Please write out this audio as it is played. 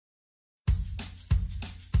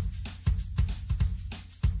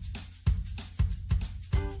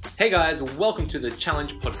Hey guys, welcome to the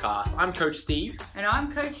Challenge Podcast. I'm Coach Steve. And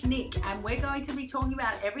I'm Coach Nick, and we're going to be talking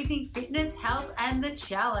about everything fitness, health, and the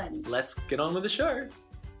challenge. Let's get on with the show.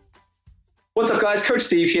 What's up guys, Coach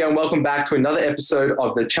Steve here, and welcome back to another episode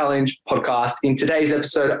of the Challenge Podcast. In today's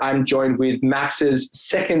episode, I'm joined with Max's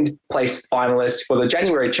second place finalist for the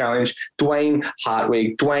January Challenge, Dwayne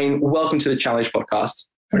Hartwig. Dwayne, welcome to the Challenge Podcast.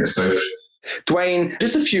 Thanks, Steve. Dwayne,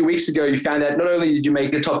 just a few weeks ago, you found out not only did you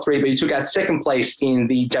make the top three, but you took out second place in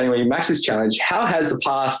the January Max's Challenge. How has the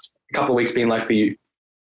past couple of weeks been like for you?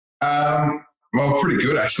 Well, pretty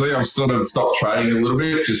good, actually. I've sort of stopped training a little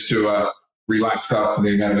bit just to relax after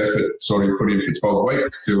the amount of effort sort of put in for 12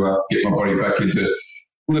 weeks to get my body back into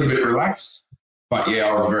a little bit relaxed. But yeah,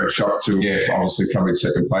 I was very shocked to, obviously come in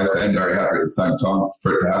second place and very happy at the same time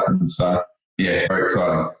for it to happen. So yeah, very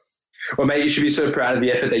exciting. Well, mate, you should be so proud of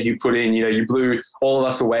the effort that you put in. You know, you blew all of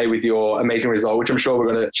us away with your amazing result, which I'm sure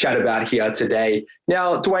we're going to chat about here today.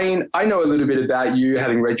 Now, Dwayne, I know a little bit about you,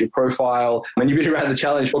 having read your profile, and you've been around the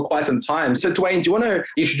challenge for quite some time. So, Dwayne, do you want to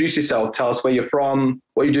introduce yourself? Tell us where you're from,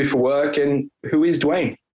 what you do for work, and who is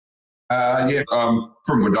Dwayne? I'm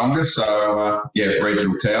from Wodonga, so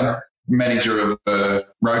regional town, manager of the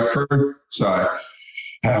road crew. So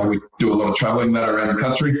we do a lot of travelling that around the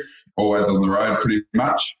country, always on the road pretty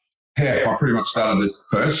much. Yeah, I pretty much started the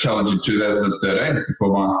first challenge in 2013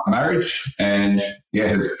 before my marriage, and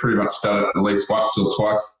has pretty much done it at least once or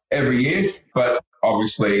twice every year. But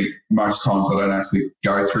obviously, most times I don't actually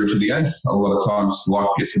go through to the end. A lot of times life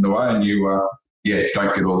gets in the way and you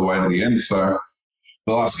don't get all the way to the end. So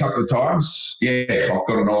the last couple of times, I've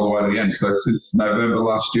gotten all the way to the end. So since November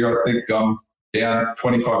last year, I think I'm down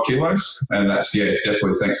 25 kilos, and that's,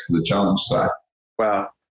 definitely thanks to the challenge. So, wow.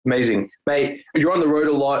 Amazing. Mate, you're on the road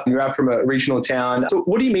a lot and you're out from a regional town. So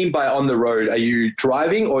what do you mean by on the road? Are you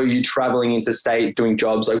driving or are you traveling interstate doing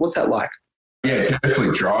jobs? Like, what's that like? Yeah,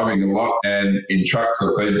 definitely driving a lot. And in trucks,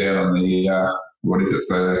 I've been down on the,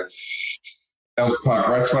 the Elk Park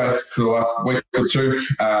Raceway for the last week or two,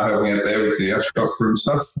 helping out there with the asphalt crew and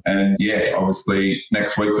stuff. And obviously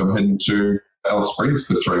next week I'm heading to Alice Springs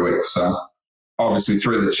for 3 weeks. So obviously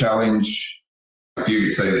through the challenge, if you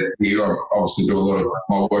could see that here, I obviously do a lot of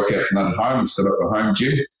my workouts done at home, set up a home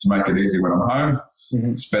gym to make it easy when I'm home.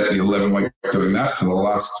 Mm-hmm. Spent the 11 weeks doing that. For the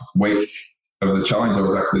last week of the challenge, I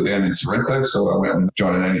was actually down in Sorrento, so I went and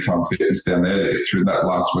joined an Anytime Fitness down there to get through that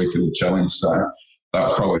last week of the challenge. So that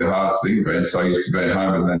was probably the hardest thing, being so used to being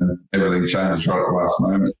home, and then everything changes right at the last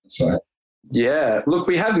moment. So. Yeah. Look,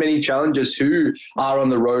 we have many challengers who are on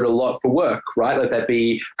the road a lot for work, right? Let that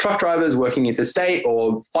be truck drivers working interstate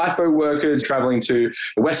or FIFO workers traveling to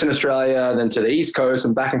Western Australia, then to the East Coast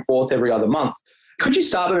and back and forth every other month. Could you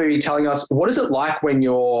start by maybe telling us, what is it like when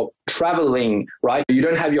you're traveling, right? You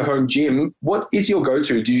don't have your home gym. What is your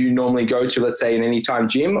go-to? Do you normally go to, let's say, an Anytime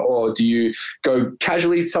gym, or do you go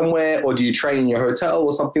casually somewhere, or do you train in your hotel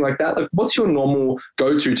or something like that? Like, what's your normal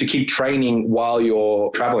go-to to keep training while you're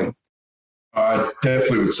traveling? I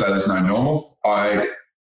definitely would say there's no normal. I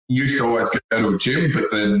used to always go to a gym,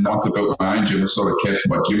 but then once I built my own gym, I sort of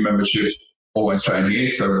cancelled my gym membership, always train here.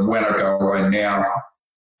 So when I go away now,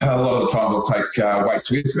 a lot of the times I'll take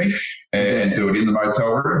weights with me and do it in the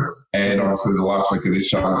motel room. And obviously the last week of this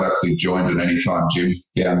challenge, I actually joined an Anytime gym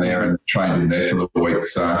down there and trained in there for the week.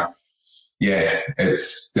 So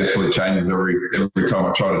it's definitely changes every time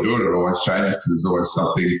I try to do it. It always changes because there's always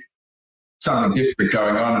something different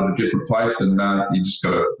going on in a different place, and you just got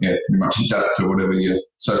to pretty much adapt to whatever your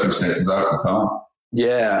circumstances are at the time.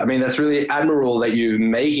 Yeah, I mean, that's really admirable that you're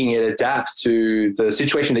making it adapt to the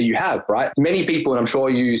situation that you have, right? Many people, and I'm sure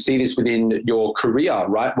you see this within your career,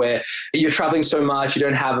 right, where you're traveling so much, you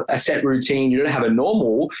don't have a set routine, you don't have a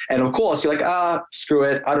normal, and of course you're like, screw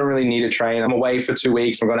it, I don't really need to train. I'm away for 2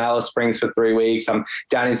 weeks, I'm going to Alice Springs for 3 weeks, I'm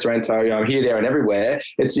down in Sorrento, I'm here, there, and everywhere.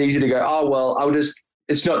 It's easy to go,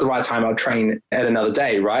 it's not the right time, I'll train at another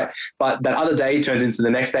day, right? But that other day turns into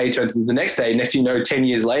the next day, turns into the next day. Next thing you know, 10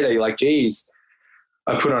 years later, you're like, geez,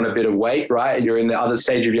 I put on a bit of weight, right? And you're in the other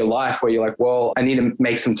stage of your life where you're like, well, I need to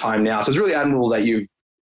make some time now. So it's really admirable that you're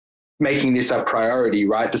making this a priority,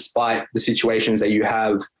 right? Despite the situations that you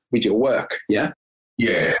have with your work, yeah?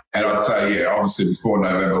 Yeah, and I'd say, obviously before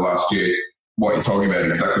November last year, what you're talking about,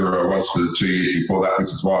 exactly where I was for the 2 years before that,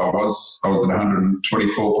 which is why I was at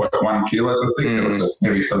 124.1 kilos, I think. That was the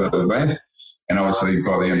heaviest I've ever been. And obviously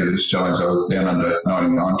by the end of this challenge, I was down under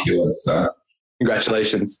 99 kilos. So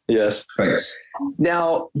congratulations. Yes. Thanks.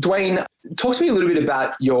 Now, Dwayne, talk to me a little bit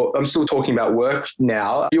about I'm still talking about work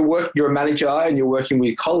now. You're a manager and you're working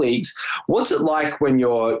with colleagues. What's it like when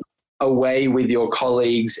you're away with your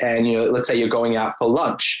colleagues and, let's say you're going out for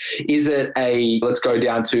lunch, is it let's go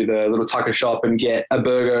down to the little tucker shop and get a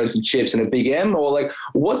burger and some chips and a Big M? Or like,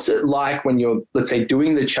 what's it like when you're, let's say,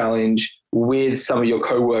 doing the challenge with some of your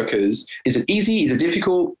co-workers? Is it easy? Is it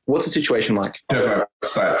difficult? What's the situation like? Definitely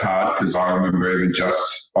say it's hard because I remember even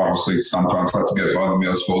just obviously sometimes I have to go buy the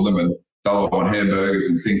meals for them and they'll want hamburgers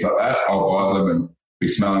and things like that. I'll buy them and be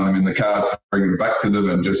smelling them in the car, bring them back to them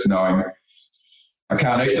and just knowing I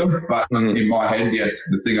can't eat them. But in my head, yes,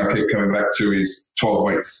 the thing I keep coming back to is 12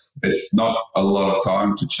 weeks. It's not a lot of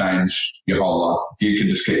time to change your whole life. If you can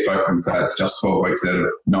just keep focusing and say it's just 12 weeks out of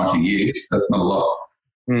 90 years, that's not a lot.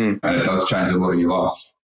 And it does change a lot of your life.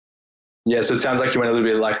 Yeah, so it sounds like you went a little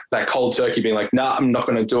bit like that cold turkey, being like, nah, I'm not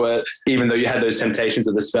going to do it, even though you had those temptations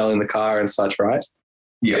of the smell in the car and such, right?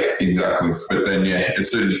 Yeah, exactly. But then,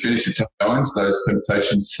 as soon as you finish the challenge, those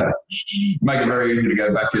temptations make it very easy to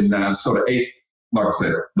go back and sort of eat. Like I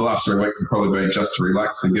said, the last 3 weeks have probably been just to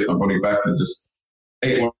relax and get my body back and just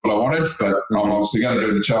eat what I wanted. But I'm obviously going to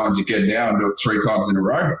do the challenge again now and do it 3 times in a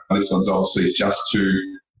row. This one's obviously just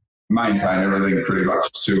to maintain everything pretty much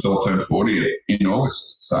till I turn 40 in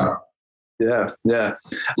August. So, yeah.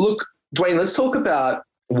 Look, Dwayne, let's talk about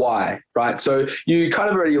why, right? So you kind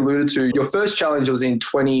of already alluded to your first challenge was in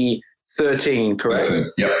 2013, correct?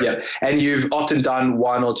 Yep. And you've often done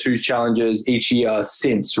 1 or 2 challenges each year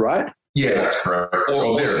since, right? Yeah, that's correct.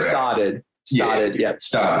 Or started. Sorry,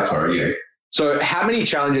 yeah. So how many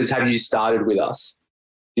challenges have you started with us?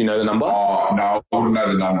 Do you know the number? Oh, no, I wouldn't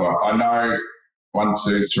know the number. I know 1,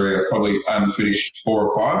 2, 3, I probably only finished 4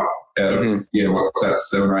 or 5 out of, what's that,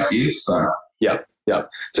 7 or 8 years. So,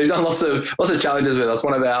 Yep. So you've done lots of challenges with us.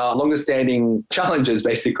 One of our longest standing challenges,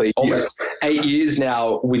 basically, almost 8 years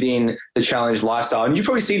now within the challenge lifestyle. And you've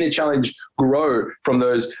probably seen the challenge grow from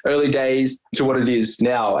those early days to what it is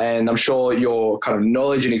now. And I'm sure your kind of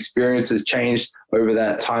knowledge and experience has changed over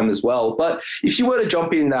that time as well. But if you were to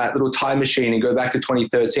jump in that little time machine and go back to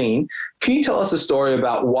 2013, can you tell us a story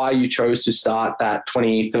about why you chose to start that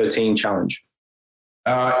 2013 challenge?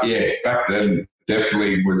 Back then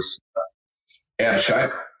definitely was out of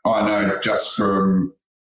shape. I know just from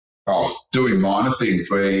doing minor things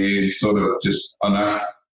where you sort of just,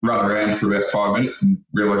 run around for about 5 minutes and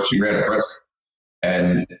realise you're out of breath.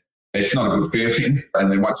 And it's not a good feeling.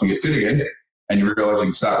 And then once you get fit again and you realise you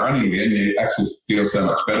can start running again, you actually feel so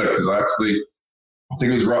much better because I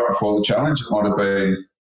think it was right before the challenge. It might have been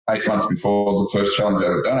 8 months before the first challenge I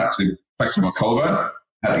ever done. I actually fractured my collarbone,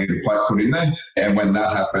 had to get a plate put in there. And when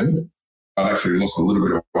that happened, I'd actually lost a little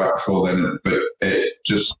bit of weight before then, but it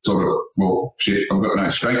just sort of, I've got no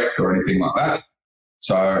strength or anything like that.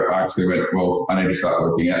 So I actually went, I need to start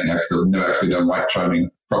working out now because I've never actually done weight training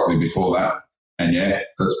properly before that. And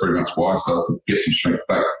that's pretty much why, so I could get some strength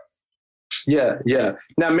back. Yeah.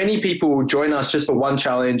 Now, many people join us just for one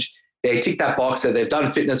challenge. They tick that box that they've done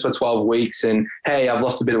fitness for 12 weeks and, hey, I've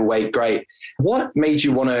lost a bit of weight. Great. What made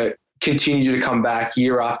you want to continue to come back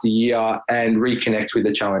year after year and reconnect with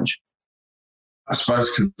the challenge? I suppose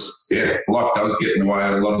because, life does get in the way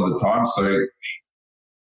a lot of the time. So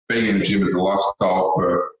being in the gym as a lifestyle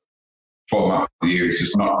for 12 months of the year is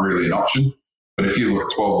just not really an option. But if you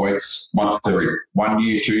look at 12 weeks, once every 1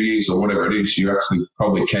 year, 2 years or whatever it is, you actually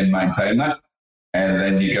probably can maintain that. And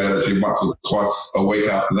then you go to the gym once or twice a week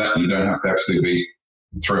after that, and you don't have to actually be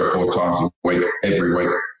 3 or 4 times a week, every week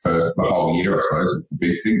for the whole year, I suppose, is the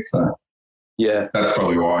big thing. So that's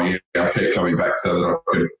probably why I keep coming back so that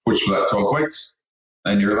I can push for that 12 weeks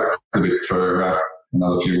and you relax a bit for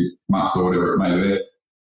another few months or whatever it may be.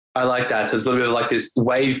 I like that. So it's a little bit of like this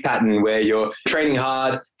wave pattern where you're training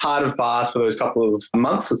hard and fast for those couple of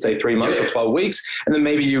months, let's say 3 months or 12 weeks. And then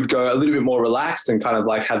maybe you'd go a little bit more relaxed and kind of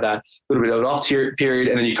like have that little bit of an off period.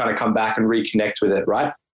 And then you kind of come back and reconnect with it,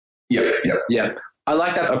 right? Yeah. I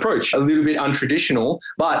like that approach. A little bit untraditional,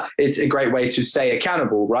 but it's a great way to stay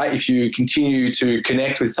accountable, right? If you continue to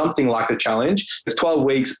connect with something like the challenge, it's 12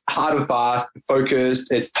 weeks, hard and fast,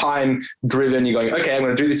 focused, it's time driven. You're going, okay, I'm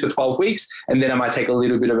going to do this for 12 weeks. And then I might take a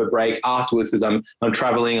little bit of a break afterwards because I'm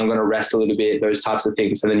traveling. I'm going to rest a little bit, those types of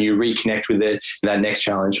things. And then you reconnect with it in that next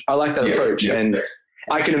challenge. I like that approach. And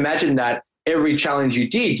I can imagine that every challenge you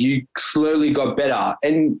did, you slowly got better.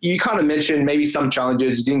 And you kind of mentioned maybe some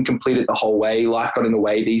challenges, you didn't complete it the whole way, life got in the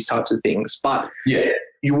way, these types of things. But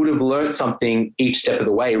you would have learned something each step of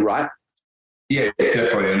the way, right? Yeah,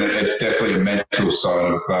 definitely. And it's definitely a mental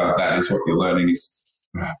side of that is what you're learning is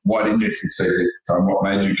why didn't you succeed each time? What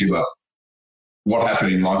made you give up? What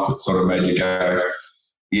happened in life that sort of made you go,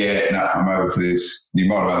 I'm over for this. You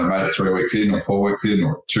might have only made it 3 weeks in or 4 weeks in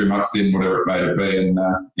or 2 months in, whatever it may be. And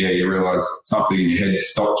you realise something in your head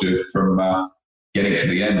stopped you from getting to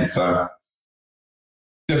the end. So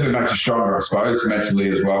definitely makes you stronger, I suppose, mentally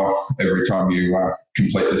as well, every time you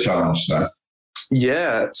complete the challenge. So.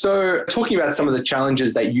 Yeah. So talking about some of the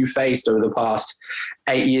challenges that you faced over the past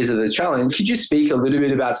 8 years of the challenge, could you speak a little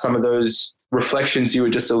bit about some of those reflections you were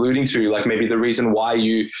just alluding to, like maybe the reason why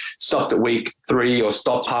you stopped at week 3 or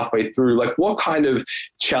stopped halfway through? Like what kind of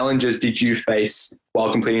challenges did you face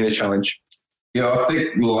while completing the challenge? Yeah, I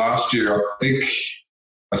think last year,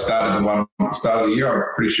 I started the start of the year, I'm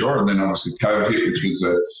pretty sure, and then obviously COVID hit, which was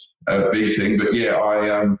a big thing. But yeah,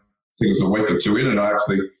 I think it was a week or 2 in, and I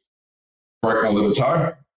actually broke my little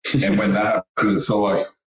toe. And when that happened, it's all like,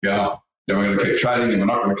 yeah, then we're going to keep training, and we're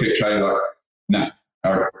not going to keep training. Like, no, I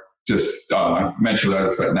don't know, mentally I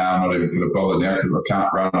just went, no, I'm not even going to bother now because I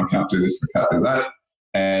can't run, I can't do this, I can't do that.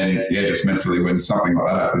 And yeah, just mentally when something like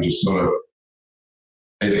that happened, just sort of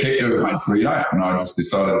either keep doing it or you don't. And I just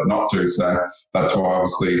decided not to. So that's why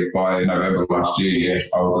obviously by November last year, yeah,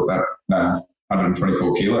 I was at that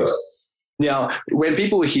 124 kilos. Now, when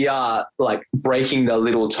people hear like breaking the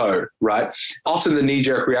little toe, right? Often the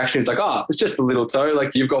knee-jerk reaction is like, oh, it's just a little toe.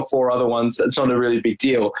 Like you've got 4 other ones. It's not a really big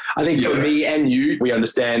deal. I think for me and you, we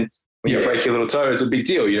understand when you break your little toe, it's a big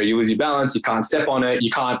deal. You know, you lose your balance, you can't step on it, you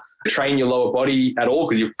can't train your lower body at all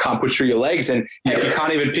because you can't push through your legs, and you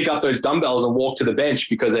can't even pick up those dumbbells and walk to the bench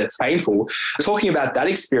because it's painful. Talking about that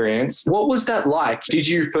experience, what was that like? Did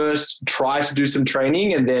you first try to do some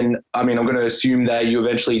training and then, I mean, I'm going to assume that you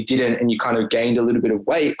eventually didn't and you kind of gained a little bit of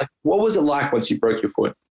weight. Like, what was it like once you broke your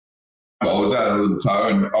foot? Well, I was at a little toe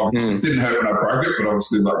and it didn't hurt when I broke it, but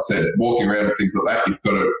obviously, like I said, walking around and things like that, you've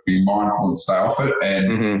got to be mindful and stay off it.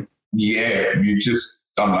 And yeah, you just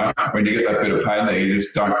don't know. When you get that bit of pain there, you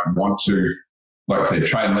just don't want to, like I said,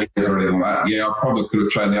 train legs or anything like that. Yeah, I probably could have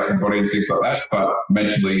trained the upper body and things like that, but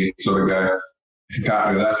mentally you sort of go, if you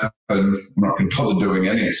can't do that, then I'm not going to bother doing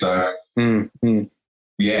any. So,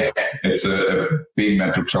 yeah, it's a big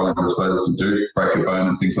mental challenge, I suppose, to do, break a bone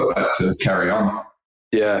and things like that to carry on.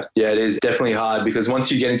 Yeah, it is definitely hard because once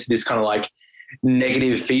you get into this kind of like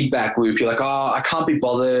negative feedback loop, you're like, oh, I can't be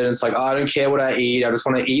bothered. And it's like, oh, I don't care what I eat. I just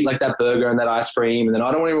want to eat like that burger and that ice cream. And then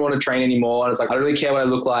I don't even want to train anymore. And it's like, I don't really care what I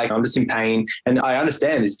look like. I'm just in pain. And I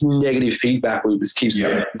understand this negative feedback loop just keeps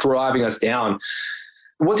driving us down.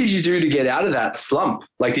 What did you do to get out of that slump?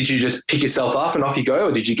 Like, did you just pick yourself up and off you go?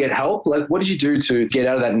 Or did you get help? Like, what did you do to get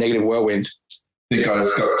out of that negative whirlwind? I think I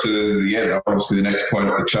just got to the end, obviously the next point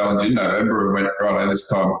of the challenge in November and went, right, this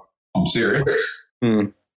time I'm serious.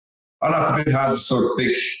 I know it's a bit hard to sort of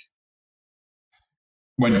think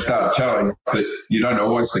when you start a challenge that you don't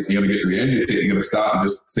always think you're going to get to the end. You think you're going to start and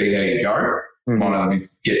just see how you go. Might only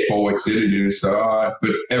get 4 weeks in and you just go,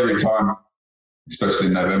 but every time, especially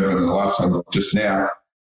in November and the last one just now,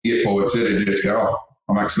 you get 4 weeks in and you just go, oh,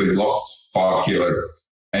 I'm actually lost 5 kilos.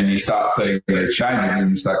 And you start seeing it changing and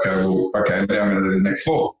you start going, well, okay, now I'm going to do the next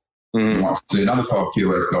 4. You might see another 5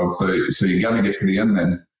 kilos gone. So you're going to get to the end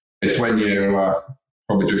then. It's when you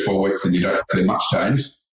probably do 4 weeks and you don't see much change.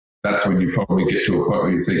 That's when you probably get to a point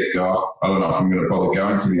where you think, oh, I don't know if I'm going to bother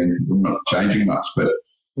going to the end because I'm not changing much. But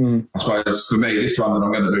I suppose for me, this one that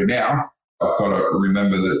I'm going to do now, I've got to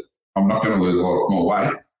remember that I'm not going to lose a lot more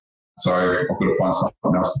weight. So I've got to find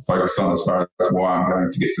something else to focus on as far as why I'm going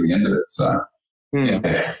to get to the end of it. So,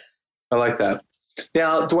 yeah. I like that.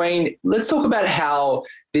 Now, Dwayne, let's talk about how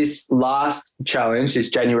this last challenge, this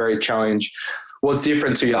January challenge, was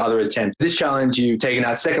different to your other attempts. This challenge, you've taken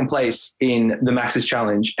out 2nd place in the Max's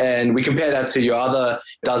challenge, and we compare that to your other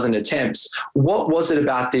dozen attempts. What was it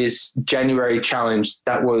about this January challenge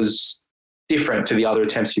that was different to the other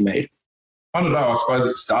attempts you made? I don't know. I suppose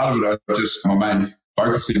it started with my main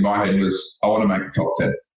focus in my head was I want to make the top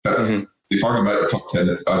 10. That's, if I can make the top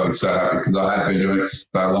 10, I'd be so happy because I have been doing it for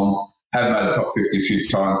so long. Have made the top 50 a few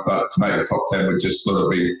times, but to make the top 10 would just sort of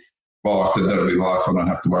be, well, I said that'll be life I don't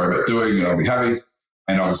have to worry about doing and I'll be happy.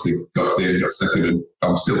 And obviously got to the end, got 2nd, and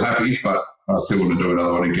I'm still happy, but I still want to do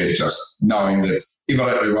another one again, just knowing that if I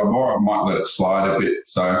don't do one more, I might let it slide a bit.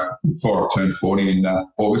 So before I turn 40 in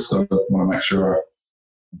August, I want to make sure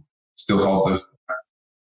I still hold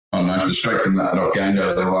the strength that I've gained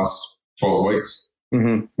over the last 12 weeks.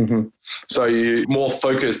 So you more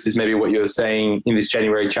focused is maybe what you were saying in this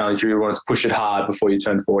January challenge. You really wanted to push it hard before you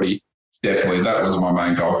turn 40. Definitely. That was my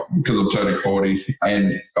main goal because I'm turning 40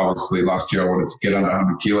 and obviously last year I wanted to get under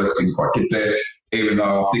 100 kilos, didn't quite get there. Even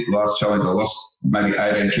though I think the last challenge I lost maybe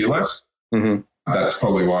 18 kilos. That's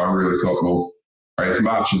probably why I really thought, well, as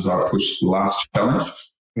much as I pushed the last challenge,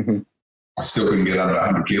 I still couldn't get under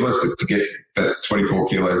 100 kilos, but to get that 24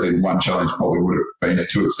 kilos in one challenge probably would have been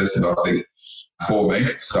too excessive, I think. for me.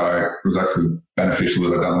 So it was actually beneficial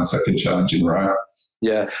that I've done the second challenge in a row.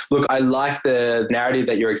 Yeah. Look, I like the narrative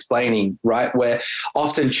that you're explaining, right? Where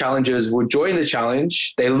often challengers will join the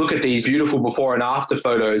challenge. They look at these beautiful before and after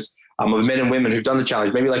photos of men and women who've done the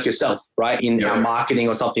challenge, maybe like yourself, right? In our marketing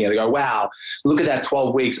or something. And they go, wow, look at that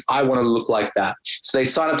 12 weeks. I want to look like that. So they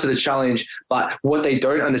sign up to the challenge. But what they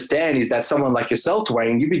don't understand is that someone like yourself,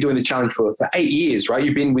 Dwayne, you've been doing the challenge for 8 years, right?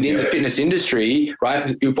 You've been within the fitness industry,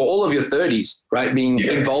 right? For all of your 30s, right? Being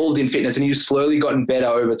involved in fitness, and you've slowly gotten better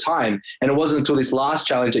over time. And it wasn't until this last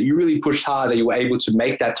challenge that you really pushed hard that you were able to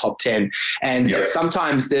make that top 10. And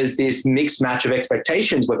sometimes there's this mixed match of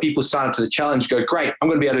expectations where people sign up to the challenge, go, great, I'm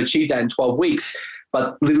going to be able to achieve that in 12 weeks.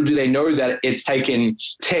 But little do they know that it's taken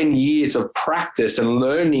 10 years of practice and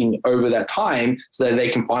learning over that time so that they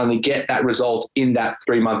can finally get that result in that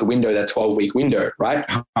 3-month window, that 12-week window, right?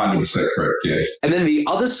 100% correct, yeah. And then the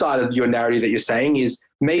other side of your narrative that you're saying is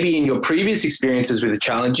maybe in your previous experiences with the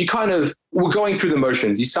challenge, you kind of were going through the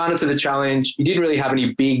motions. You signed up to the challenge. You didn't really have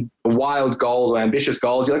any big, wild goals or ambitious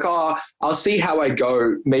goals. You're like, oh, I'll see how I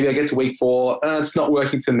go. Maybe I get to week 4. It's not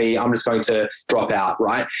working for me. I'm just going to drop out,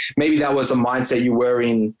 right? Maybe that was a mindset you were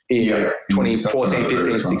in 2014,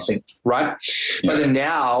 15, 16, right? But then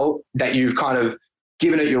now that you've kind of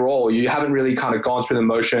given it your all, you haven't really kind of gone through the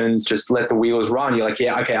motions, just let the wheels run. You're like,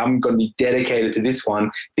 yeah, okay, I'm going to be dedicated to this one.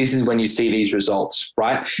 This is when you see these results,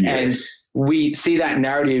 right? And we see that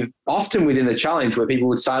narrative often within the challenge where people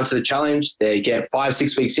would sign up to the challenge, they get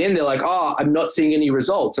 5-6 weeks in, they're like, oh, I'm not seeing any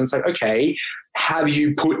results. And it's like, okay, have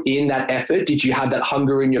you put in that effort? Did you have that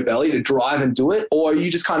hunger in your belly to drive and do it? Or are you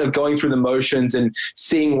just kind of going through the motions and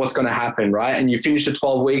seeing what's going to happen, right? And you finish the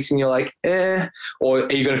 12 weeks and you're like, or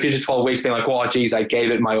are you going to finish the 12 weeks being like, oh, geez, I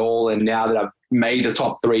gave it my all. And now that I've made the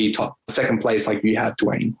top 3, top second place like you have,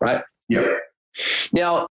 Dwayne, right? Yeah.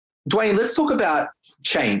 Now, Dwayne, let's talk about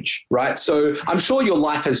change, right? So I'm sure your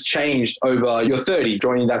life has changed over your 30.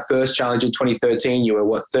 Joining that first challenge in 2013, you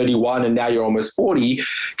were 31 and now you're almost 40.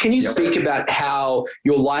 Can you speak about how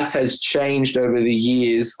your life has changed over the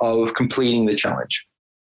years of completing the challenge?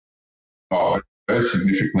 Oh, very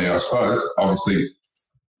significantly, I suppose. Obviously,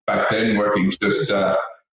 back then working just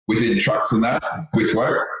within trucks and that with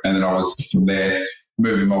work. And then I was from there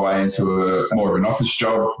moving my way into more of an office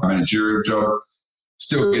job, a managerial job.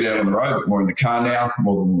 Still get out on the road, but more in the car now,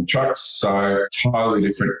 more than the trucks. So totally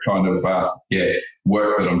different kind of,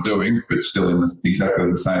 work that I'm doing, but still in exactly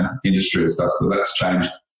the same industry and stuff. So that's changed,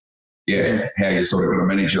 how you sort of got to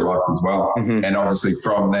manage your life as well. And obviously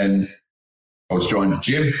from then, I was joining the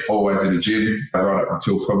gym, always in the gym, right up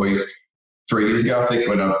until probably 3 years ago, I think,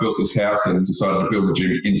 when I built this house and decided to build a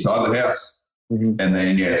gym inside the house. And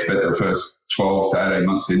then, spent the first 12 to 18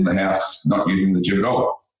 months in the house not using the gym at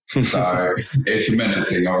all. So it's a mental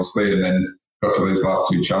thing, obviously, and then got to these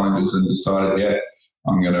last 2 challenges and decided,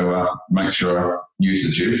 I'm going to make sure I use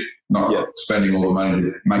the gym, not spending all the money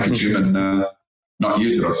to make a gym and not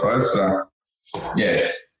use it, I suppose. So,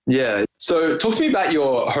 Yeah. So talk to me about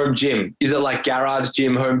your home gym. Is it like garage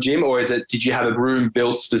gym, home gym, or did you have a room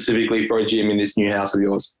built specifically for a gym in this new house of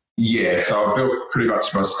yours? Yeah, so I built pretty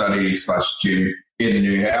much my study/gym in the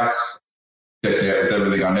new house. Decked out with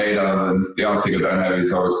everything I need, other than the only thing I don't have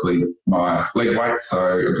is obviously my leg weight,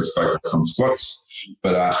 so I just focus on squats.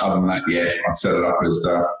 But other than that, I set it up as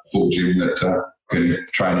a full gym that can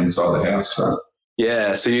train inside the house. So.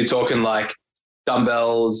 Yeah, so you're talking like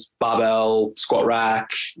dumbbells, barbell, squat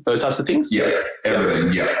rack, those types of things? Yeah,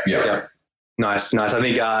 everything, yeah. Nice. I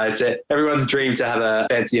think it's everyone's dream to have a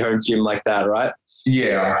fancy home gym like that, right?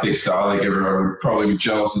 Yeah, I think so. I think everyone would probably be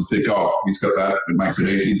jealous and think, oh, he's got that. It makes it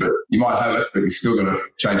easy. But you might have it, but you've still got to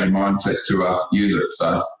change your mindset to use it.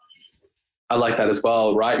 So I like that as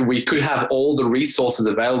well, right? We could have all the resources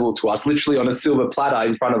available to us, literally on a silver platter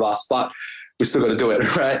in front of us, but we still got to do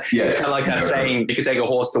it, right? Yeah, it's kind of like that saying, you can take a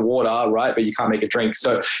horse to water, right? But you can't make it drink.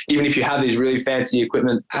 So even if you have these really fancy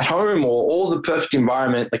equipment at home or all the perfect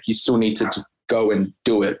environment, like you still need to just go and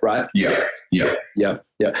do it, right? Yeah.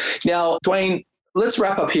 Now, Dwayne, let's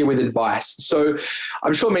wrap up here with advice. So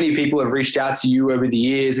I'm sure many people have reached out to you over the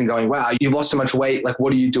years and going, wow, you've lost so much weight. Like,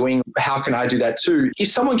 what are you doing? How can I do that too? If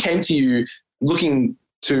someone came to you looking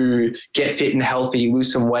to get fit and healthy,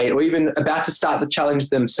 lose some weight, or even about to start the challenge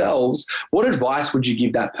themselves, what advice would you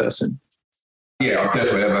give that person? Yeah, I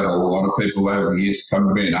definitely have had a lot of people over the years come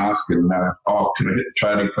to me and ask, can I get the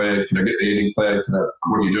training plan? Can I get the eating plan?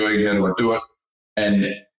 What are you doing? How do I do it?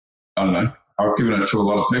 And I don't know, I've given it to a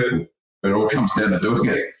lot of people. But it all comes down to doing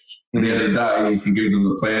it. At the end of the day, you can give them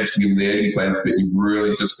the plans, give them the eating plans, but you've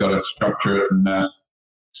really just got to structure it and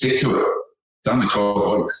stick to it. It's only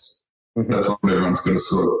 12 weeks. That's what everyone's got to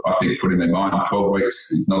sort of, I think, put in their mind. 12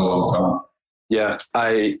 weeks is not a long time. Yeah,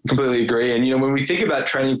 I completely agree. And, when we think about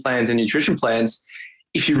training plans and nutrition plans,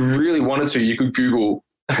 if you really wanted to, you could Google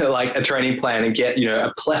like a training plan and get,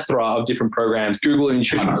 a plethora of different programs, Google a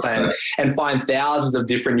nutrition plan and find thousands of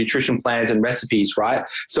different nutrition plans and recipes, right?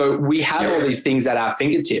 So we have all these things at our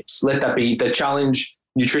fingertips. Let that be the challenge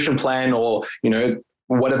nutrition plan or,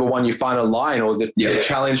 whatever one you find online or the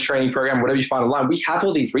challenge training program, whatever you find online. We have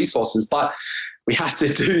all these resources, but we have to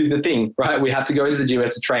do the thing, right? We have to go into the gym, we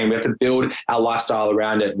have to train, we have to build our lifestyle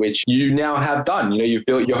around it, which you now have done. You've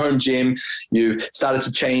built your home gym, you've started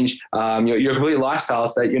to change your complete lifestyle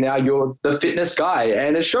so that you're the fitness guy.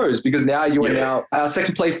 And it shows because now you are now our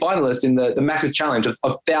second place finalist in the Max's challenge of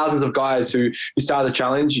thousands of guys who started the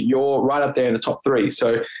challenge. You're right up there in the top 3.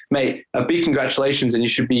 So mate, a big congratulations. And you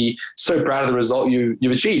should be so proud of the result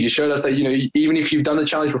you've achieved. You showed us that, even if you've done the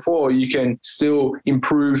challenge before, you can still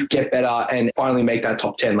improve, get better, and finally make that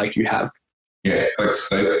top 10 like you have. Yeah, thanks,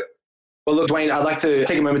 Steve. Well, look, Dwayne, I'd like to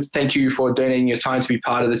take a moment to thank you for donating your time to be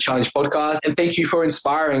part of the Challenge podcast. And thank you for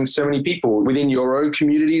inspiring so many people within your own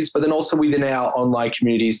communities, but then also within our online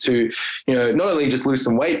communities to, not only just lose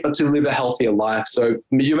some weight, but to live a healthier life. So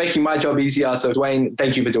you're making my job easier. So Dwayne,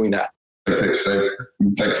 thank you for doing that. Thanks, Steve.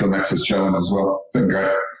 Thanks for the Max's challenge as well. It's been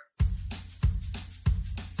great.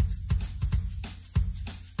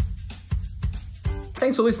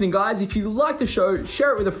 Thanks for listening, guys. If you like the show,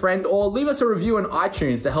 share it with a friend or leave us a review on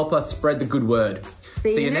iTunes to help us spread the good word.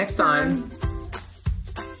 See you next time.